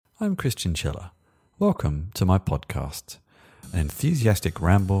I'm Christian Chiller. Welcome to my podcast, an enthusiastic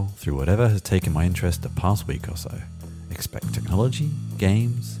ramble through whatever has taken my interest the past week or so. Expect technology,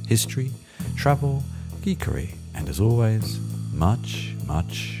 games, history, travel, geekery, and as always, much,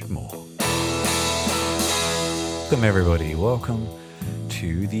 much more. Welcome everybody, welcome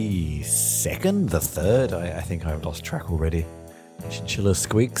to the third, I think I've lost track already, Chinchilla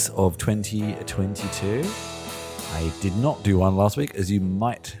Squeaks of 2022. I did not do one last week, as you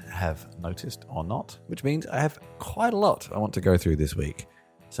might have noticed or not, which means I have quite a lot I want to go through this week.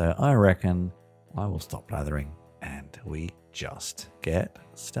 So I reckon I will stop blathering and we just get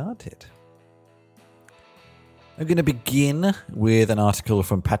started. I'm going to begin with an article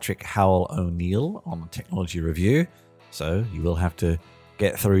from Patrick Howell O'Neill on Technology Review. So you will have to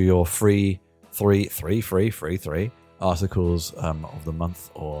get through your free articles of the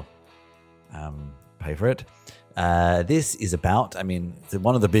month or pay for it. This is about,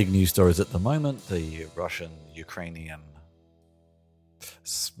 one of the big news stories at the moment, the Russian-Ukrainian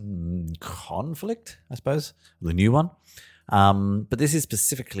conflict, I suppose, the new one. But this is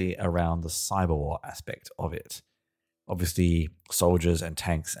specifically around the cyber war aspect of it. Obviously, soldiers and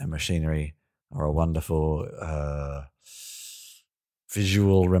tanks and machinery are a wonderful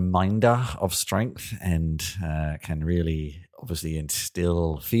visual reminder of strength and can really obviously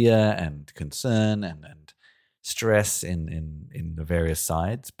instill fear and concern and stress in the various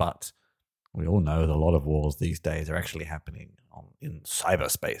sides. But we all know that a lot of wars these days are actually happening in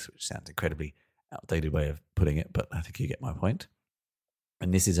cyberspace, which sounds incredibly outdated way of putting it, but I think you get my point.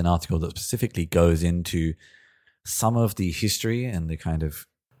 And this is an article that specifically goes into some of the history and the kind of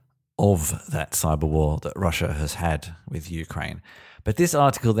that cyber war that Russia has had with Ukraine. But this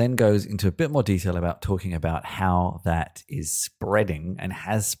article then goes into a bit more detail about talking about how that is spreading and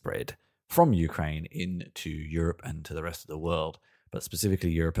has spread from Ukraine into Europe and to the rest of the world, but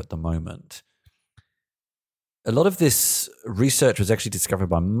specifically Europe at the moment. A lot of this research was actually discovered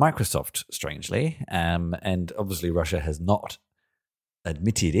by Microsoft, strangely, and obviously Russia has not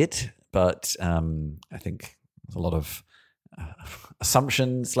admitted it, but I think there's a lot of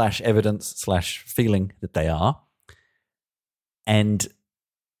assumption / evidence / feeling that they are. And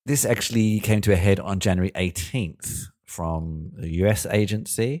this actually came to a head on January 18th from the US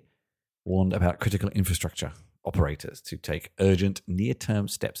agency, warned about critical infrastructure operators to take urgent near-term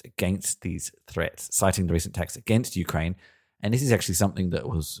steps against these threats, citing the recent attacks against Ukraine. And this is actually something that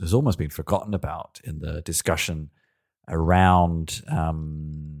has almost been forgotten about in the discussion around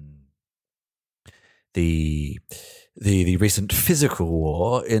the recent physical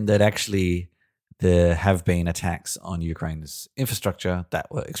war, in that actually there have been attacks on Ukraine's infrastructure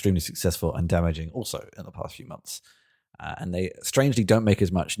that were extremely successful and damaging also in the past few months. And they strangely don't make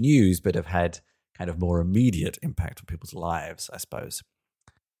as much news, but have had kind of more immediate impact on people's lives, I suppose.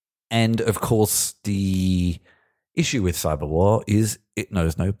 And of course, the issue with cyber war is it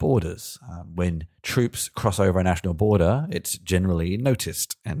knows no borders. When troops cross over a national border, it's generally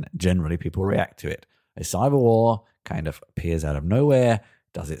noticed and generally people react to it. A cyber war kind of appears out of nowhere,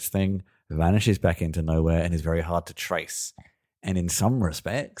 does its thing, vanishes back into nowhere, and is very hard to trace. And in some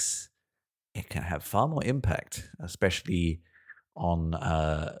respects, it can have far more impact, especially on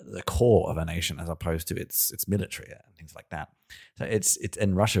the core of a nation as opposed to its military and things like that. So it's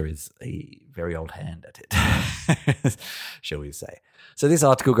and Russia is a very old hand at it, shall we say. So this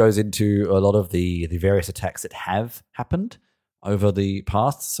article goes into a lot of the various attacks that have happened over the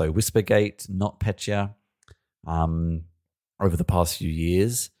past. So Whispergate, NotPetya, over the past few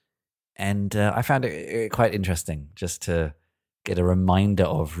years. And I found it quite interesting just to get a reminder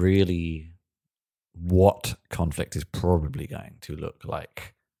of really what conflict is probably going to look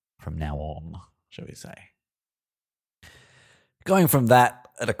like from now on, shall we say. Going from that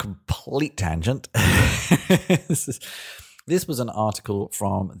at a complete tangent, this was an article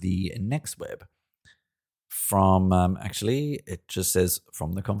from the NextWeb. From, actually, it just says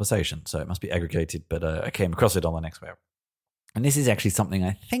from the conversation, so it must be aggregated, but I came across it on the NextWeb. And this is actually something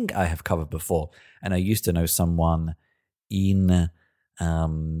I think I have covered before, and I used to know someone in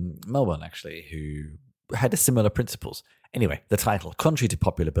Melbourne, actually, who had similar principles. Anyway, the title, Contrary to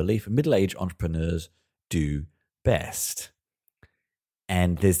Popular Belief, Middle-Aged Entrepreneurs Do Best.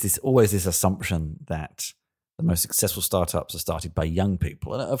 And there's always this assumption that the most successful startups are started by young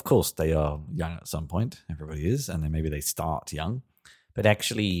people. And of course, they are young at some point. Everybody is. And then maybe they start young. But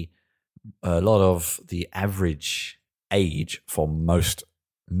actually, a lot of the average age for most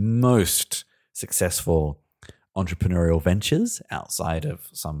successful entrepreneurial ventures outside of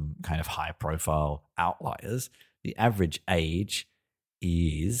some kind of high-profile outliers, the average age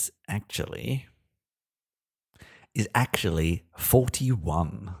is actually is actually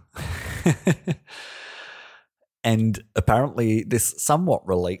 41. And apparently this somewhat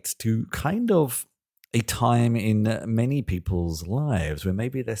relates to kind of a time in many people's lives where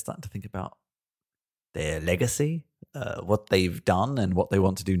maybe they're starting to think about their legacy, what they've done and what they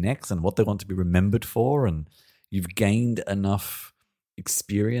want to do next and what they want to be remembered for. And you've gained enough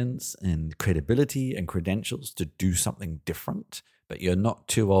experience and credibility and credentials to do something different, but you're not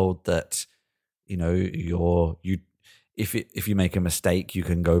too old that, if you make a mistake, you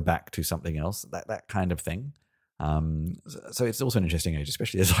can go back to something else, that kind of thing. So it's also an interesting age,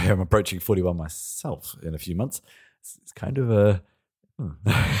 especially as I am approaching 41 myself in a few months. It's kind of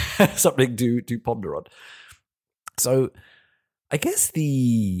something to ponder on. So I guess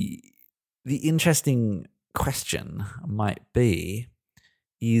the interesting question might be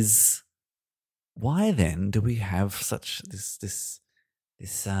is why then do we have such this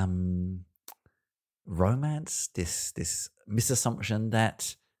romance, this misassumption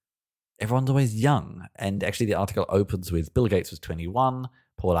that everyone's always young? And actually the article opens with Bill Gates was 21,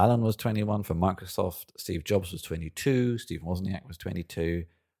 Paul Allen was 21 for Microsoft, Steve Jobs was 22, Steve Wozniak was 22,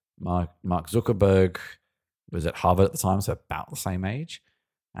 Mark Zuckerberg was at Harvard at the time, so about the same age.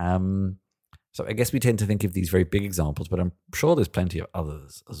 So I guess we tend to think of these very big examples, but I'm sure there's plenty of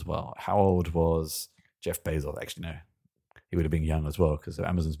others as well. How old was Jeff Bezos? Actually, no, he would have been young as well because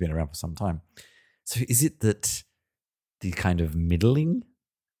Amazon's been around for some time. So is it that the kind of middling,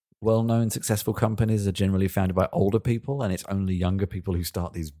 well-known, successful companies are generally founded by older people and it's only younger people who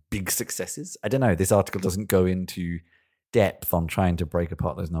start these big successes? I don't know. This article doesn't go into depth on trying to break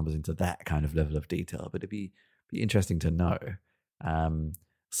apart those numbers into that kind of level of detail, but it'd be interesting to know.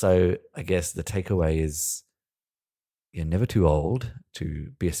 So I guess the takeaway is you're never too old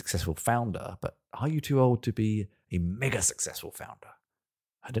to be a successful founder, but are you too old to be a mega successful founder?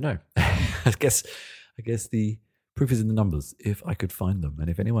 I don't know. I guess the proof is in the numbers, if I could find them. And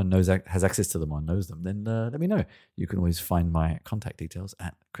if anyone has access to them or knows them, then let me know. You can always find my contact details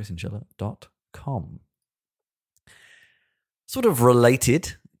at chrisandschiller.com. Sort of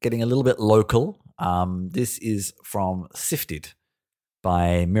related, getting a little bit local. This is from Sifted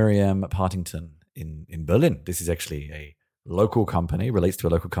by Miriam Partington in Berlin. This is actually a local company, relates to a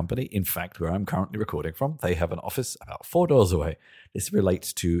local company. In fact, where I'm currently recording from, they have an office about 4 doors away. This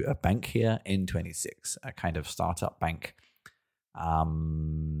relates to a bank here, N26, a kind of startup bank.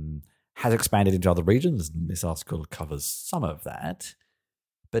 Has expanded into other regions. This article covers some of that.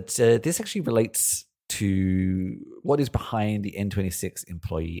 But this actually relates to what is behind the N26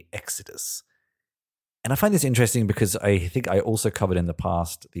 employee exodus. And I find this interesting because I think I also covered in the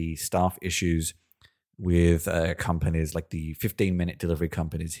past the staff issues with companies like the 15-minute delivery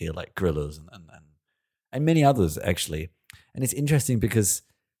companies here, like Gorillas and many others, actually. And it's interesting because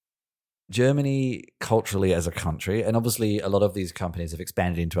Germany culturally as a country, and obviously a lot of these companies have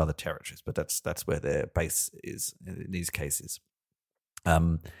expanded into other territories, but that's where their base is in these cases,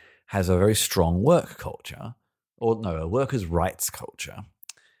 has a very strong work culture, a workers' rights culture.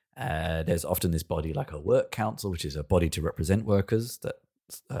 There's often this body like a work council, which is a body to represent workers.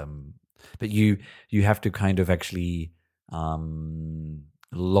 But you have to kind of actually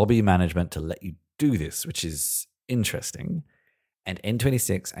lobby management to let you do this, which is interesting. And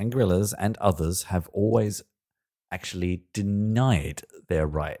N26 and Gorillas and others have always actually denied their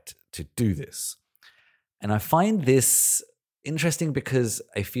right to do this. And I find this interesting because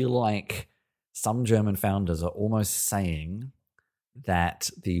I feel like some German founders are almost saying that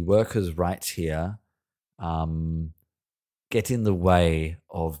the workers' rights here get in the way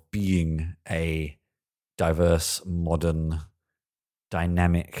of being a diverse, modern,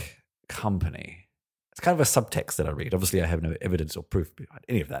 dynamic company. It's kind of a subtext that I read. Obviously, I have no evidence or proof behind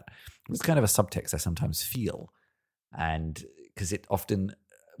any of that. It's kind of a subtext I sometimes feel. And because it often,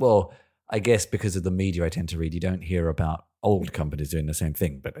 I guess because of the media I tend to read, you don't hear about old companies doing the same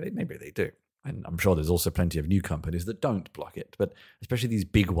thing, but maybe they do. And I'm sure there's also plenty of new companies that don't block it. But especially these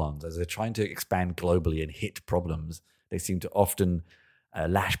big ones, as they're trying to expand globally and hit problems, they seem to often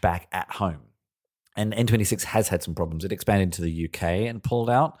lash back at home. And N26 has had some problems. It expanded into the UK and pulled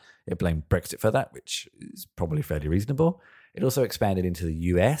out. It blamed Brexit for that, which is probably fairly reasonable. It also expanded into the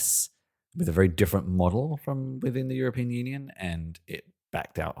US with a very different model from within the European Union, and it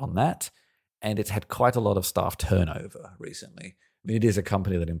backed out on that. And it's had quite a lot of staff turnover recently. I mean, it is a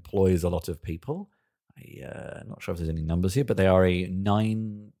company that employs a lot of people. I'm not sure if there's any numbers here, but they are a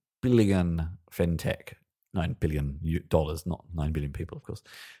 $9 billion fintech. $9 billion, not 9 billion people, of course.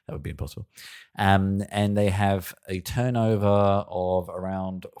 That would be impossible. And they have a turnover of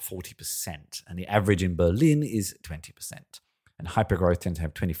around 40%. And the average in Berlin is 20%. And hypergrowth tends to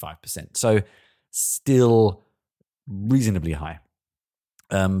have 25%. So still reasonably high.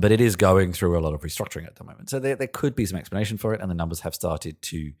 But it is going through a lot of restructuring at the moment. So there could be some explanation for it, and the numbers have started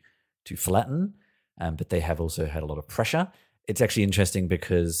to flatten, but they have also had a lot of pressure. It's actually interesting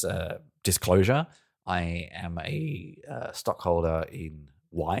because, disclosure, I am a stockholder in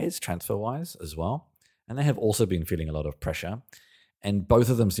Wise, TransferWise as well, and they have also been feeling a lot of pressure. And both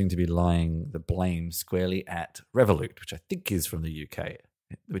of them seem to be laying the blame squarely at Revolut, which I think is from the UK,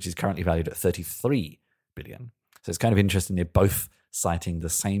 which is currently valued at 33 billion. So it's kind of interesting. They're both citing the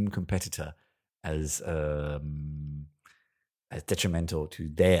same competitor as detrimental to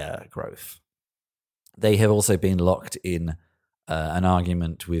their growth. They have also been locked in an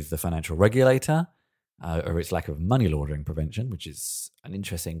argument with the financial regulator over its lack of money laundering prevention, which is an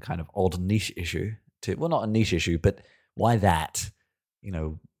interesting kind of odd niche issue. Well, not a niche issue, but why that?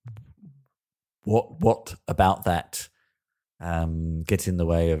 What about that gets in the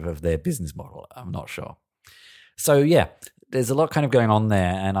way of their business model? I'm not sure. So yeah, there's a lot kind of going on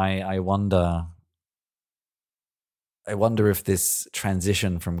there, and I wonder if this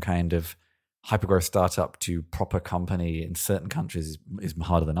transition from kind of hypergrowth startup to proper company in certain countries is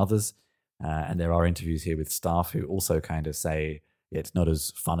harder than others. And there are interviews here with staff who also kind of say it's not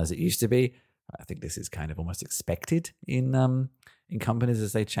as fun as it used to be. I think this is kind of almost expected in companies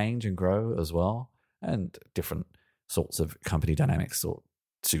as they change and grow as well, and different sorts of company dynamics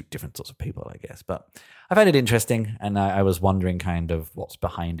suit different sorts of people, I guess. But I find it interesting, and I was wondering kind of what's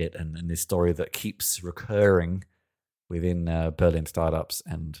behind it, and this story that keeps recurring within Berlin startups,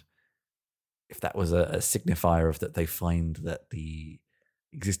 and if that was a signifier of that they find that the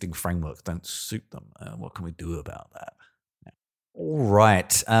existing frameworks don't suit them. What can we do about that? All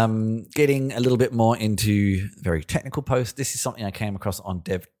right. Getting a little bit more into very technical post. This is something I came across on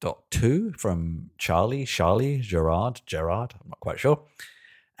dev.to from Gerard, I'm not quite sure.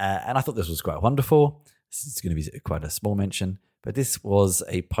 And I thought this was quite wonderful. This is going to be quite a small mention, but this was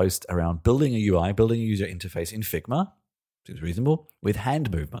a post around building a UI, building a user interface in Figma, seems reasonable, with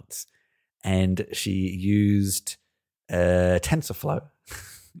hand movements. And she used TensorFlow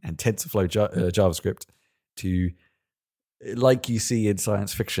and TensorFlow JavaScript to, like you see in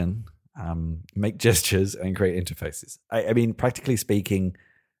science fiction, make gestures and create interfaces. I mean, practically speaking,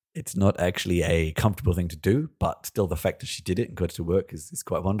 it's not actually a comfortable thing to do, but still the fact that she did it and got it to work is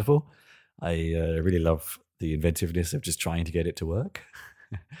quite wonderful. I really love the inventiveness of just trying to get it to work.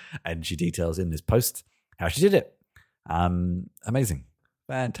 And she details in this post how she did it. Amazing.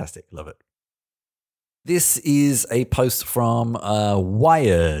 Fantastic. Love it. This is a post from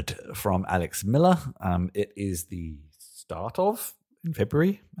Wired from Alex Miller. It is the start of in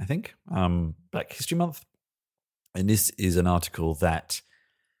February, I think, Black History Month. And this is an article that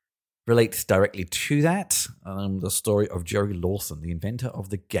relates directly to that, the story of Jerry Lawson, the inventor of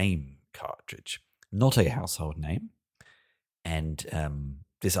the game cartridge. Not a household name. And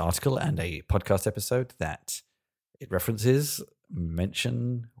this article and a podcast episode that it references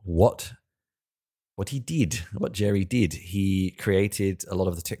mention what he did, what Jerry did. He created a lot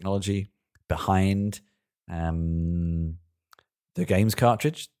of the technology behind the games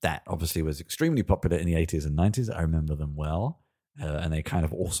cartridge. That obviously was extremely popular in the 80s and 90s. I remember them well. And they kind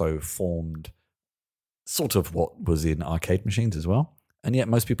of also formed sort of what was in arcade machines as well. And yet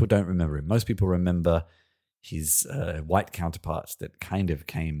most people don't remember him. Most people remember his white counterparts that kind of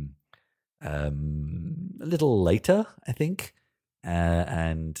came a little later, I think.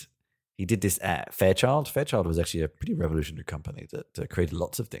 And he did this at Fairchild. Fairchild was actually a pretty revolutionary company that created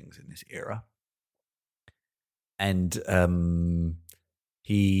lots of things in this era. And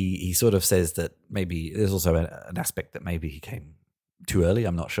he sort of says that maybe there's also an aspect that maybe he came too early.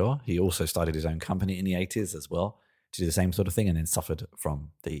 I'm not sure. He also started his own company in the 80s as well to do the same sort of thing, and then suffered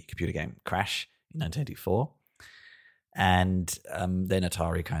from the computer game crash in 1984. And then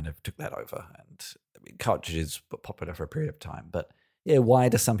Atari kind of took that over, and cartridges were popular for a period of time. But yeah, why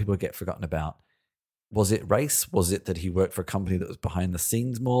do some people get forgotten about? Was it race? Was it that he worked for a company that was behind the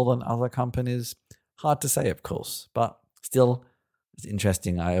scenes more than other companies? Hard to say, of course, but still, it's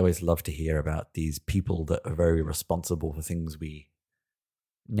interesting. I always love to hear about these people that are very responsible for things we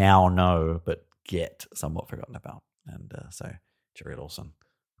now know but get somewhat forgotten about. And so, Jerry Lawson,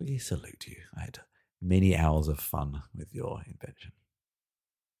 we salute you. I had many hours of fun with your invention.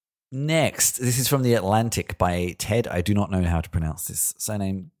 Next, this is from The Atlantic by Ted. I do not know how to pronounce this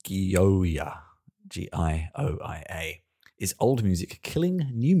surname. Gioia, Gioia. Is old music killing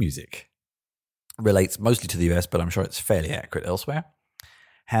new music? Relates mostly to the US, but I'm sure it's fairly accurate elsewhere.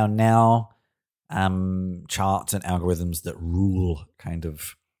 How now charts and algorithms that rule kind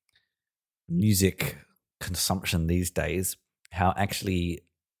of music consumption these days, how actually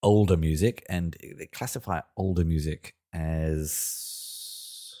older music, and they classify older music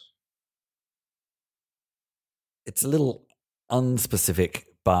as, it's a little unspecific,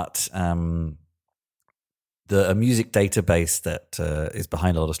 but a music database that is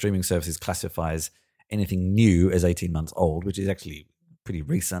behind a lot of streaming services classifies anything new as 18 months old, which is actually pretty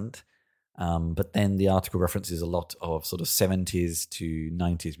recent. But then the article references a lot of sort of 70s to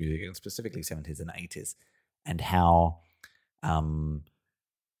 90s music, and specifically 70s and 80s, and how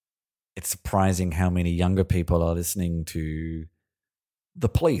it's surprising how many younger people are listening to The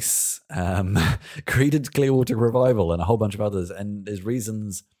Police, Creedence Clearwater Revival, and a whole bunch of others. And there's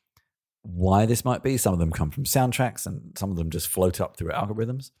reasons why this might be. Some of them come from soundtracks, and some of them just float up through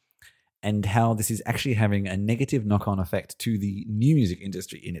algorithms. And how this is actually having a negative knock-on effect to the new music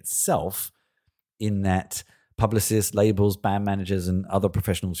industry in itself, in that publicists, labels, band managers, and other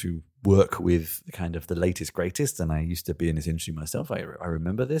professionals who work with kind of the latest, greatest, and I used to be in this industry myself, I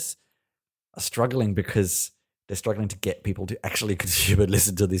remember this, are struggling because they're struggling to get people to actually consume and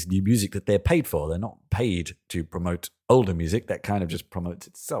listen to this new music that they're paid for. They're not paid to promote older music. That kind of just promotes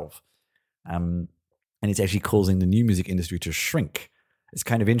itself. And it's actually causing the new music industry to shrink. It's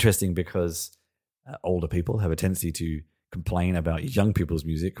kind of interesting because older people have a tendency to complain about young people's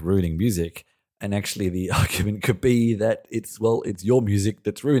music ruining music. And actually the argument could be that it's your music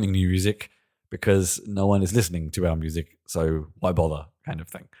that's ruining new music because no one is listening to our music. So why bother, kind of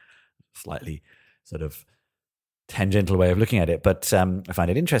thing. Slightly sort of tangential way of looking at it, but I find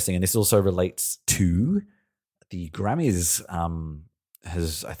it interesting. And this also relates to the Grammys,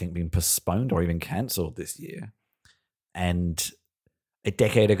 has, I think, been postponed or even cancelled this year. And a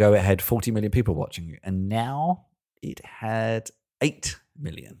decade ago, it had 40 million people watching, and now it had 8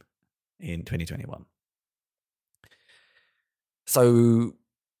 million in 2021. So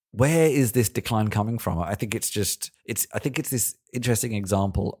where is this decline coming from? I think it's this interesting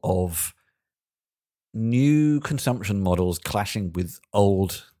example of new consumption models clashing with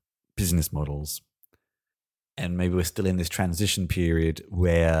old business models. And maybe we're still in this transition period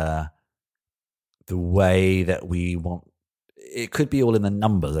where the way that we want, it could be all in the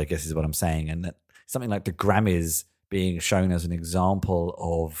numbers, I guess is what I'm saying. And that something like the Grammys being shown as an example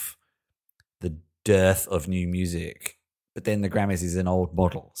of the dearth of new music, but then the Grammys is an old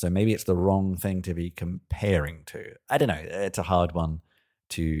model. So maybe it's the wrong thing to be comparing to. I don't know. It's a hard one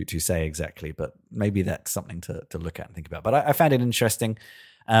to say exactly, but maybe that's something to look at and think about. But I found it interesting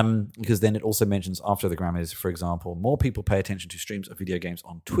because then it also mentions after the Grammys, for example, more people pay attention to streams of video games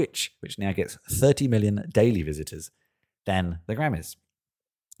on Twitch, which now gets 30 million daily visitors, than the Grammys.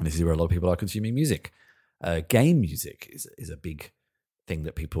 And this is where a lot of people are consuming music. Game music is a big thing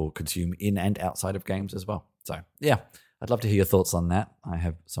that people consume in and outside of games as well. So yeah, I'd love to hear your thoughts on that. I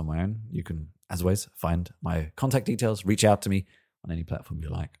have some of my own. You can, as always, find my contact details, reach out to me on any platform you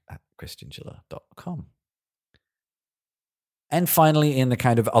like at christianschiller.com. And finally, in the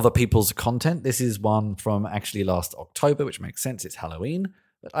kind of other people's content, this is one from actually last October, which makes sense. It's Halloween.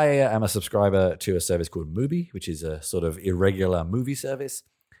 But I am a subscriber to a service called Mubi, which is a sort of irregular movie service.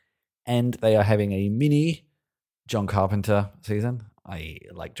 And they are having a mini John Carpenter season. I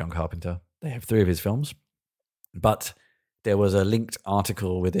like John Carpenter. They have 3 of his films. But there was a linked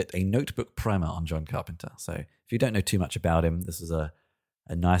article with it, a notebook primer on John Carpenter. So if you don't know too much about him, this is a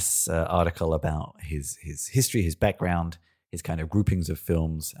nice article about his history, his background, his kind of groupings of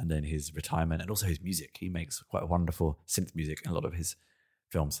films, and then his retirement, and also his music. He makes quite wonderful synth music in a lot of his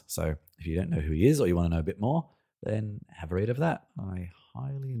films. So if you don't know who he is or you want to know a bit more, then have a read of that. I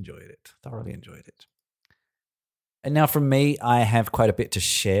highly enjoyed it, thoroughly enjoyed it. And now from me, I have quite a bit to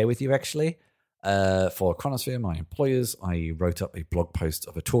share with you actually. For Chronosphere, my employers, I wrote up a blog post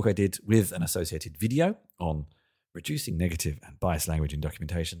of a talk I did with an associated video on reducing negative and biased language in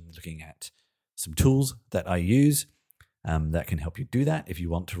documentation, looking at some tools that I use that can help you do that. If you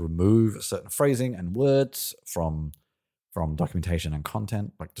want to remove certain phrasing and words from documentation and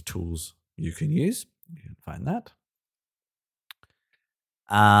content, like the tools you can use, you can find that.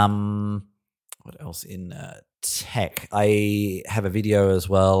 What else in tech? I have a video as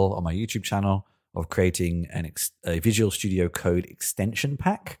well on my YouTube channel of creating a Visual Studio Code extension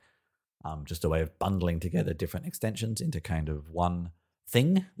pack. Just a way of bundling together different extensions into kind of one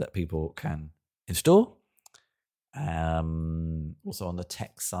thing that people can install. Also on the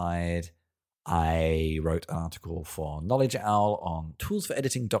tech side, I wrote an article for Knowledge Owl on tools for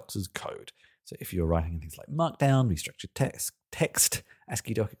editing docs as code. So if you're writing things like Markdown, restructured text,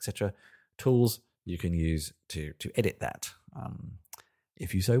 ASCII doc, etc., tools you can use to edit that,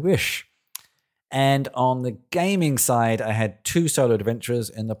 if you so wish. And on the gaming side, I had 2 solo adventures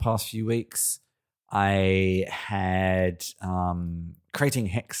in the past few weeks. I had creating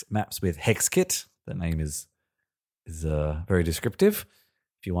hex maps with HexKit. The name is very descriptive.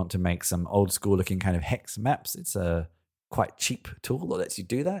 If you want to make some old school looking kind of hex maps, it's a quite cheap tool that lets you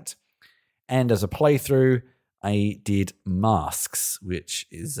do that. And as a playthrough, I did Masks, which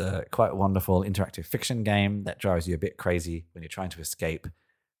is a quite wonderful interactive fiction game that drives you a bit crazy when you're trying to escape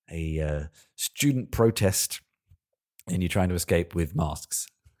a student protest and you're trying to escape with masks.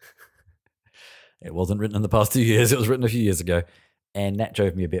 It wasn't written in the past 2 years. It was written a few years ago. And that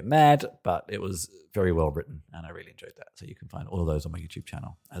drove me a bit mad, but it was very well written, and I really enjoyed that. So you can find all of those on my YouTube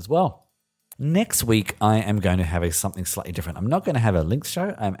channel as well. Next week, I am going to have something slightly different. I'm not going to have a links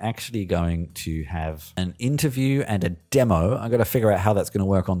show. I'm actually going to have an interview and a demo. I've got to figure out how that's going to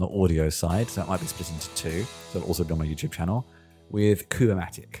work on the audio side. So it might be split into two. So it'll also be on my YouTube channel with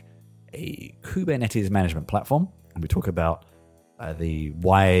Kubernetes, a Kubernetes management platform. And we talk about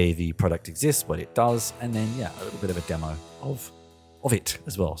why the product exists, what it does, and then, a little bit of a demo of it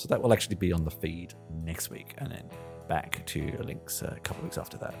as well. So that will actually be on the feed next week, and then back to links a couple of weeks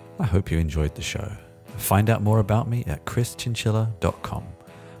after that. I hope you enjoyed the show. Find out more about me at chrischinchilla.com,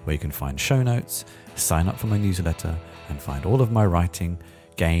 where you can find show notes, sign up for my newsletter, and find all of my writing,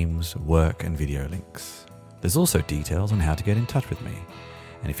 games, work, and video links. There's also details on how to get in touch with me.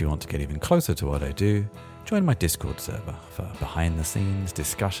 And if you want to get even closer to what I do, join my Discord server for behind-the-scenes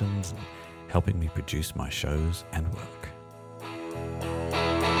discussions and helping me produce my shows and work.